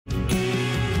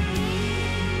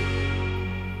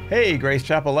Hey, Grace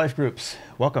Chapel Life Groups.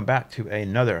 Welcome back to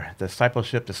another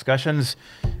Discipleship Discussions.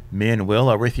 Me and Will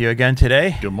are with you again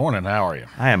today. Good morning. How are you?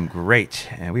 I am great,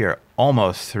 and we are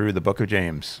almost through the book of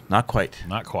James. Not quite.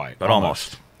 Not quite, but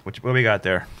almost. What we got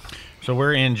there? So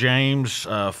we're in James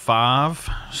 5,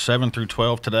 7 through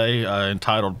 12 today,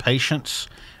 entitled Patience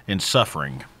in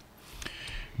Suffering.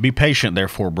 Be patient,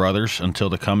 therefore, brothers, until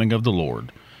the coming of the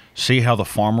Lord. See how the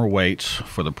farmer waits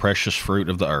for the precious fruit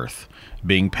of the earth,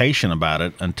 being patient about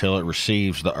it until it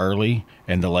receives the early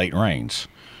and the late rains.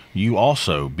 You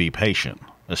also be patient.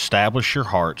 Establish your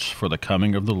hearts, for the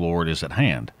coming of the Lord is at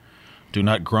hand. Do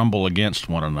not grumble against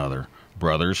one another,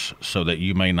 brothers, so that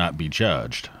you may not be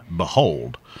judged.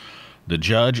 Behold, the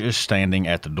judge is standing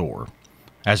at the door.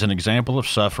 As an example of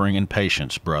suffering and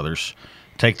patience, brothers,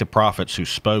 take the prophets who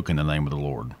spoke in the name of the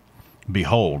Lord.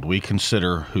 Behold, we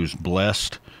consider who's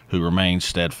blessed, who remains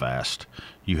steadfast.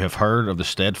 You have heard of the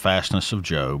steadfastness of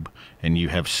Job, and you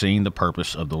have seen the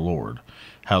purpose of the Lord,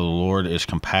 how the Lord is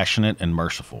compassionate and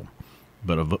merciful.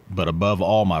 But above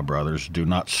all, my brothers, do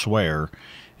not swear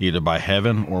either by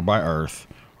heaven or by earth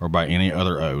or by any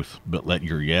other oath, but let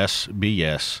your yes be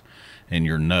yes and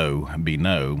your no be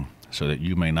no, so that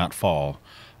you may not fall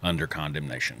under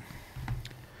condemnation.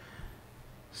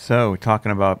 So,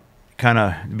 talking about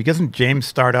doesn't James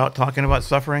start out talking about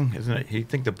suffering? Isn't it? You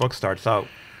think the book starts out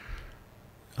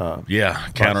Count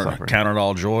it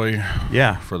all joy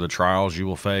for the trials you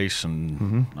will face,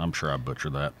 and I'm sure I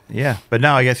butchered that. Yeah, but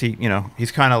now I guess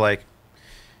he's kind of like,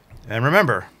 and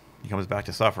remember, he comes back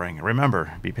to suffering.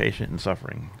 Remember, be patient in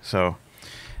suffering. So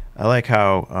I like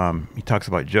how he talks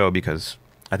about Job, because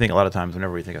I think a lot of times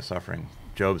whenever we think of suffering,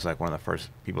 Job's like one of the first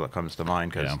people that comes to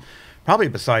mind, because probably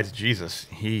besides Jesus,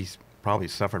 he's probably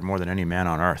suffered more than any man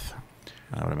on earth,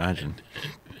 I would imagine.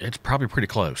 It's probably pretty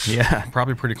close. Yeah.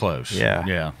 Probably pretty close.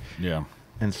 Yeah. Yeah.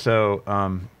 And so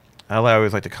I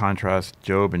always like to contrast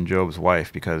Job and Job's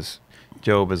wife, because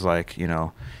Job is like,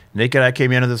 naked I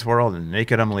came into this world and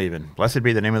naked I'm leaving. Blessed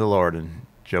be the name of the Lord. And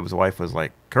Job's wife was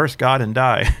like, curse God and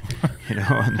die.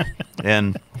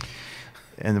 and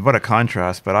what a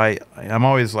contrast. But I'm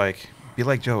always like, be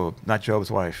like Job, not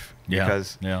Job's wife.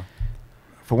 Because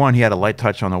for one, he had a light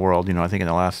touch on the world. I think in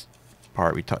the last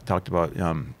part we talked about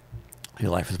your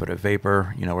life is but a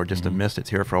vapor, or just a mist. It's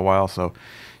here for a while. So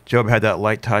Job had that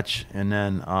light touch. And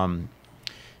then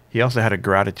he also had a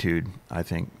gratitude, I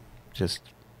think, just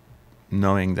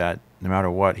knowing that no matter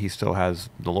what, he still has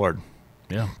the Lord.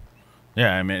 Yeah.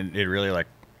 Yeah, I mean, it really, like,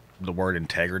 the word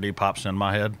integrity pops in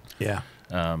my head. Yeah.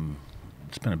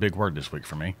 It's been a big word this week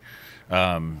for me.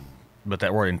 But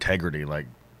that word integrity, like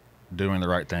doing the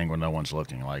right thing when no one's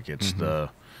looking, like it's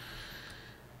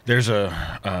there's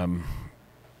a,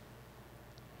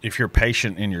 if you're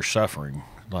patient in your suffering,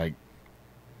 like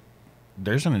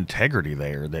there's an integrity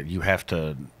there that you have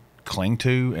to cling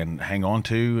to and hang on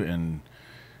to. And,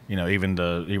 even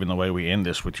the way we end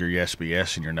this with your yes be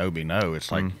yes and your no be no,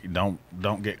 it's like, don't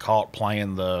get caught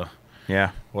playing the,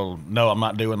 well, no, I'm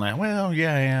not doing that. Well,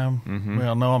 yeah, I am.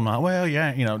 Well, no, I'm not. Well,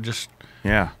 yeah, just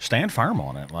stand firm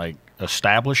on it. Like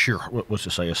establish your, what's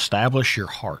it say? Establish your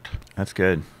heart. That's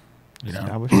good.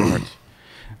 Establish your hearts.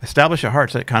 Establish your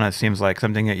hearts. That kind of seems like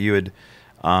something that you would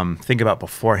think about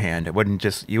beforehand. You wouldn't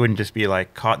just be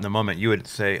like caught in the moment. You would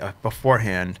say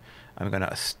beforehand, I'm going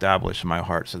to establish my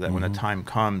heart so that when the time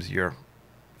comes, you're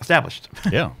established.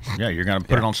 You're going to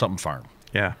put it on something firm.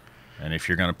 Yeah. And if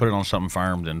you're going to put it on something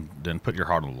firm, then put your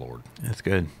heart on the Lord. That's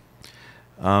good.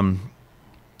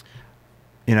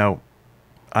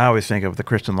 I always think of the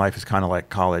Christian life as kind of like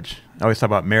college. I always talk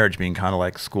about marriage being kind of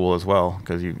like school as well,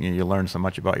 because you learn so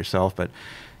much about yourself. But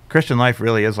Christian life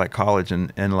really is like college,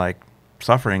 and like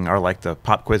suffering are like the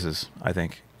pop quizzes, I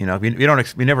think. We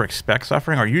never expect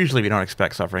suffering, or usually we don't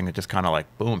expect suffering. It just kind of like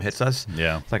boom hits us.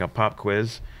 Yeah, it's like a pop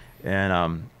quiz,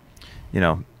 and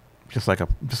just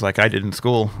like I did in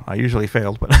school, I usually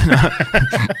failed, but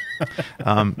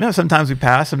sometimes we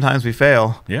pass, sometimes we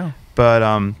fail. Yeah,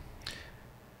 but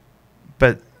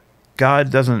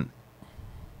God doesn't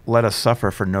let us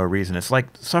suffer for no reason. It's like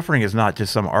suffering is not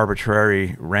just some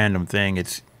arbitrary random thing.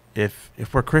 It's if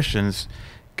we're Christians,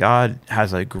 God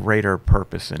has a greater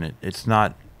purpose in it. It's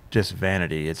not just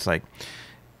vanity. It's like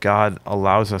God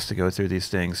allows us to go through these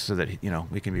things so that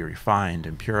we can be refined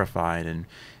and purified and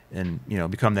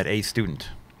become that A student.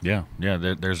 Yeah.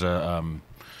 There's a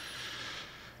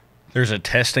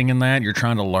testing in that. You're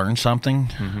trying to learn something.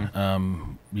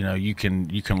 You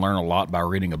can learn a lot by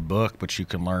reading a book, but you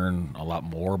can learn a lot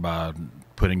more by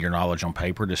putting your knowledge on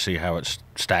paper to see how it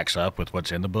stacks up with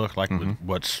what's in the book, like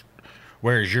with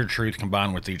Where is your truth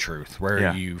combined with the truth? Where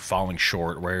Yeah. are you falling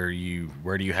short? Where do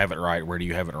you have it right? Where do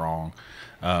you have it wrong?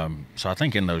 So I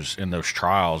think in those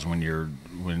trials, when your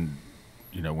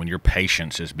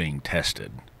patience is being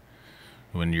tested,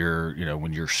 when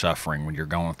you're suffering, when you're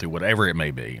going through whatever it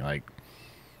may be, like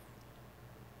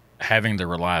having the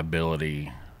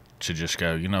reliability to just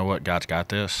go, you know what, God's got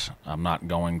this. I'm not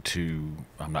going to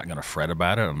fret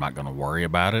about it. I'm not going to worry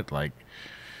about it. Like,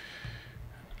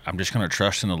 I'm just going to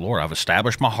trust in the Lord. I've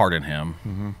established my heart in Him.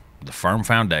 Mm-hmm. The firm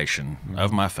foundation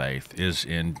of my faith is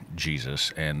in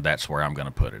Jesus, and that's where I'm going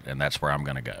to put it, and that's where I'm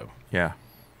going to go. Yeah.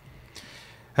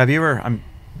 Have you ever? I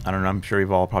don't know. I'm sure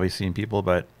you've all probably seen people,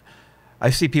 but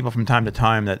I see people from time to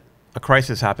time that a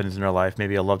crisis happens in their life.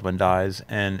 Maybe a loved one dies,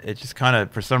 and it just kind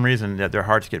of, for some reason, that their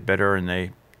hearts get bitter and they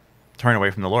turn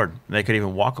away from the Lord. They could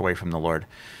even walk away from the Lord.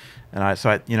 And I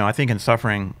think in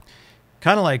suffering,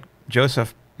 kind of like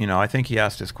Joseph, I think he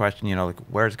asked this question, like,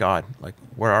 where's God? Like,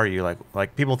 where are you?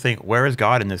 Like people think, where is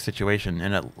God in this situation?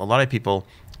 And a lot of people,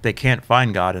 they can't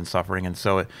find God in suffering. And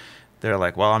so they're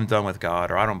like, well, I'm done with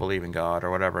God, or I don't believe in God, or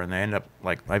whatever. And they end up,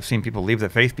 like, I've seen people leave their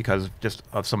faith because just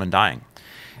of someone dying.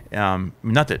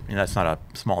 Not that, that's not a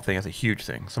small thing. It's a huge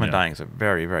thing. Someone dying is a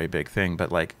very, very big thing.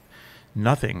 But, like,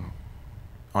 nothing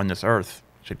on this earth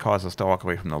should cause us to walk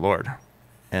away from the Lord.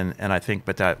 And I think,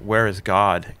 but that where is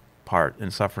God part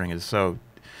in suffering is so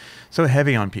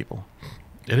heavy on people.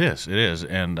 It is,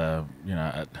 and I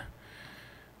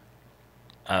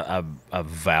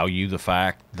value the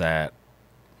fact that,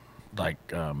 like,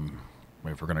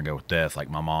 if we're gonna go with death, like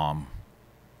my mom,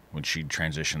 when she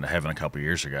transitioned to heaven a couple of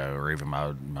years ago, or even my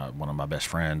one of my best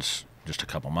friends just a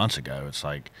couple months ago, it's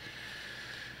like,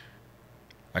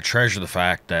 I treasure the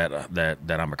fact that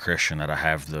I'm a Christian, that I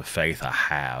have the faith I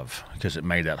have, because it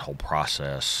made that whole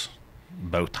process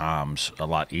both times a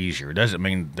lot easier. It doesn't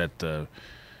mean that the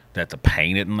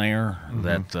pain isn't there,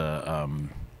 that the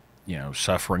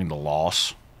suffering, the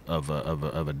loss of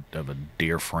a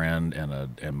dear friend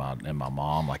and my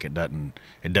mom, like, it doesn't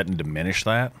diminish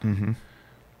that,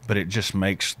 but it just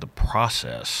makes the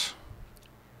process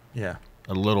a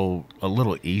little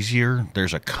easier.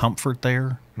 There's a comfort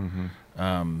there.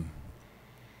 So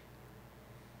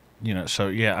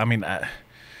yeah, I mean,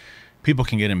 people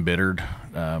can get embittered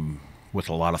with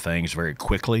a lot of things very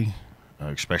quickly,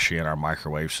 especially in our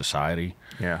microwave society.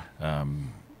 Yeah.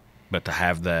 But to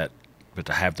have the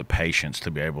patience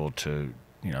to be able to,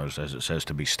 as it says,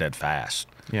 to be steadfast.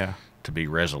 Yeah. To be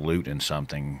resolute in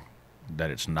something,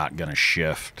 that it's not going to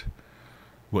shift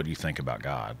what you think about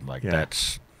God. Like,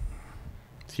 it's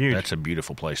huge. That's a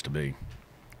beautiful place to be.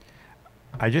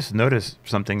 I just noticed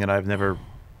something that I've never,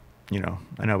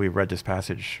 I know we read this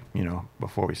passage,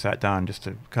 before we sat down just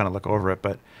to kind of look over it,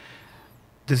 but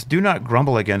this do not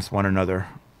grumble against one another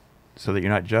so that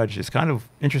you're not judged. It's kind of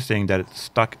interesting that it's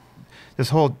stuck. This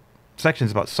whole section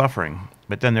is about suffering,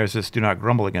 but then there's this do not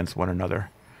grumble against one another.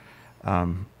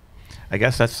 I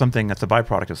guess that's something that's a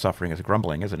byproduct of suffering, is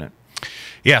grumbling, isn't it?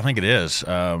 Yeah, I think it is,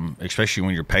 especially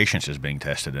when your patience is being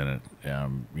tested in it.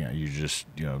 You just,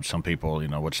 some people,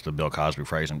 what's the Bill Cosby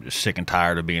phrase? I'm just sick and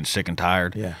tired of being sick and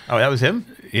tired. Yeah. Oh, that was him?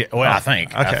 Yeah, well, I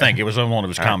think. Okay. I think it was on one of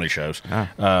his comedy shows.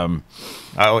 I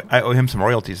owe him some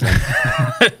royalties then.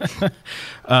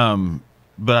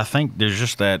 But I think there's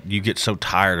just that you get so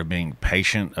tired of being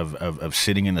patient, of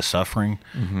sitting in the suffering,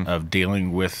 of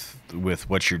dealing with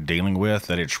what you're dealing with,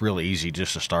 that it's really easy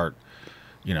just to start,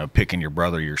 picking your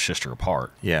brother or your sister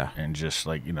apart. Yeah. And just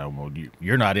like, well,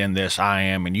 you're not in this, I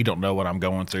am, and you don't know what I'm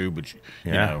going through, but,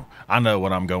 I know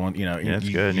what I'm going, that's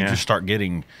you good, just start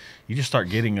getting,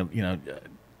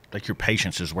 like, your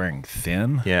patience is wearing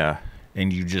thin. Yeah.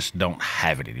 And you just don't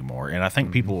have it anymore. And I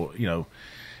think people,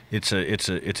 it's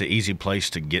a easy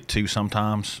place to get to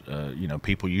sometimes.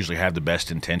 People usually have the best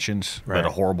intentions, right, but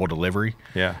a horrible delivery.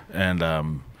 Yeah. And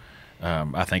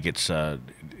I think it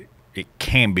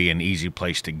can be an easy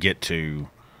place to get to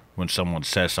when someone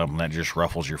says something that just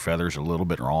ruffles your feathers a little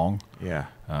bit wrong. Yeah.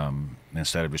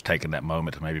 Instead of just taking that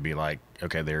moment to maybe be like,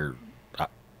 okay,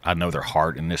 I know their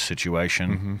heart in this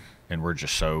situation, and we're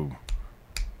just so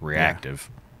reactive.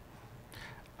 Yeah.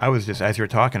 I was just, as you were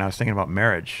talking, I was thinking about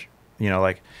marriage.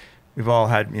 Like, we've all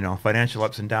had, financial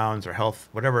ups and downs, or health,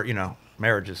 whatever,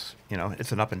 marriage is,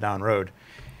 it's an up and down road.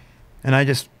 And I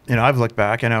just, I've looked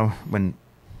back, I know when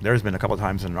there's been a couple of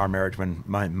times in our marriage when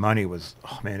my money was,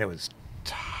 it was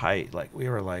tight. Like, we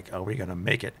were like, are we going to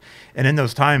make it? And in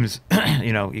those times,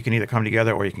 you can either come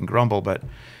together or you can grumble. But,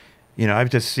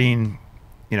 I've just seen,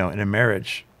 in a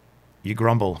marriage, you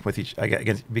grumble with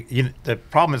against. The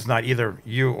problem is not either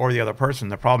you or the other person.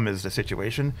 The problem is the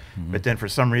situation. But then for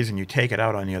some reason you take it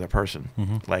out on the other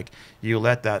person. Like, you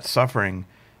let that suffering,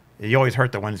 you always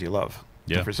hurt the ones you love.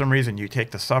 Yeah. And for some reason, you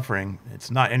take the suffering. It's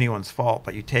not anyone's fault,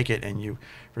 but you take it, and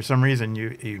for some reason,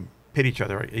 you pit each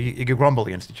other. You grumble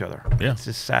against each other. Yeah. It's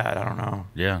just sad. I don't know.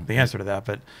 Yeah. The answer to that,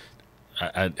 but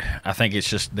I think it's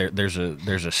just there's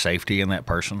a safety in that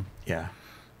person. yeah.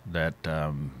 That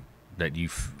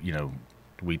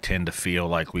we tend to feel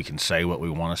like we can say what we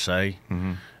want to say,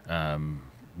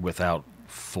 without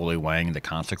fully weighing the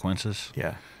consequences.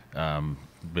 Yeah.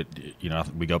 But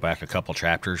we go back a couple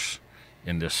chapters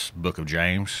in this book of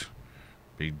James.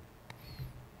 Be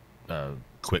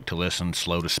quick to listen,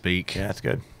 slow to speak. Yeah, that's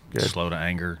good. Good. Slow to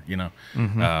anger. And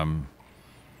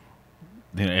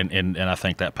I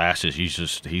think that passage,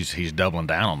 he's doubling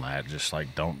down on that. Just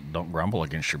like don't grumble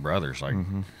against your brothers. Like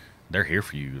they're here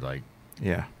for you. Like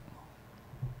yeah.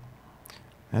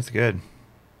 That's good.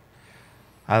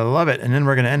 I love it. And then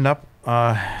we're going to end up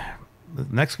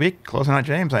next week closing out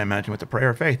James, I imagine, with the prayer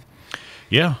of faith.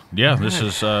 Yeah. This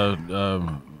is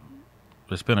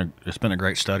it's been a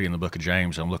great study in the book of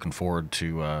James. I'm looking forward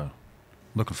to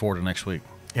next week.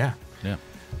 Yeah. Yeah.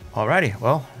 Alrighty.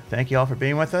 Well, thank you all for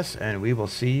being with us, and we will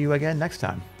see you again next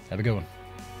time. Have a good one.